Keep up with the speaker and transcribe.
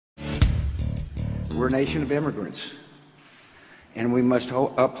We're a nation of immigrants, and we must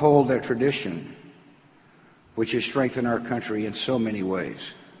uphold that tradition, which has strengthened our country in so many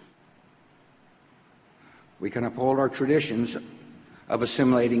ways. We can uphold our traditions of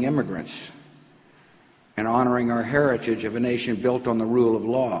assimilating immigrants and honoring our heritage of a nation built on the rule of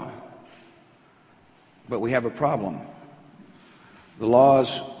law. But we have a problem. The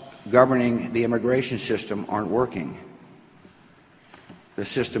laws governing the immigration system aren't working. The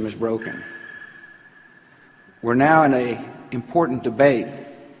system is broken. We're now in an important debate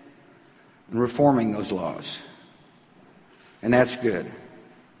in reforming those laws, and that's good.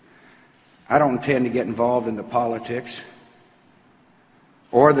 I don't intend to get involved in the politics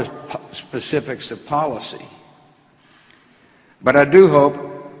or the specifics of policy, but I do hope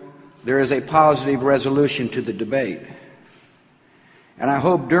there is a positive resolution to the debate. And I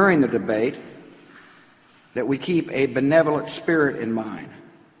hope during the debate that we keep a benevolent spirit in mind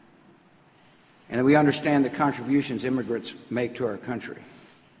and that we understand the contributions immigrants make to our country.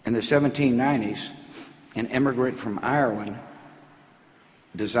 In the 1790s, an immigrant from Ireland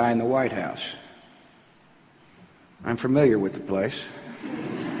designed the White House. I'm familiar with the place.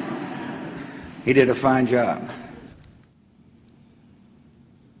 He did a fine job.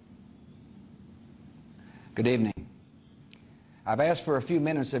 Good evening. I've asked for a few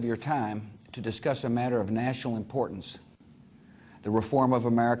minutes of your time to discuss a matter of national importance, the reform of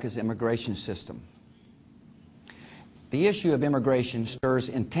America's immigration system. The issue of immigration stirs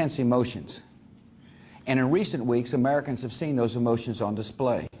intense emotions, and in recent weeks, Americans have seen those emotions on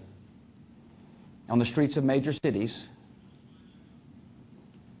display. On the streets of major cities,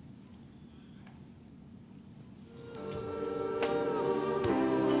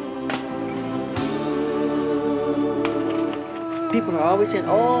 people are always saying,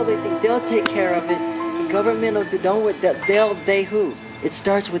 oh, they think they'll take care of it. The government will do, they who? It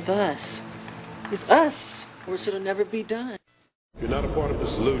starts with us. It's us, or it'll never be done. You're not a part of the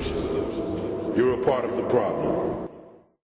solution. You're a part of the problem.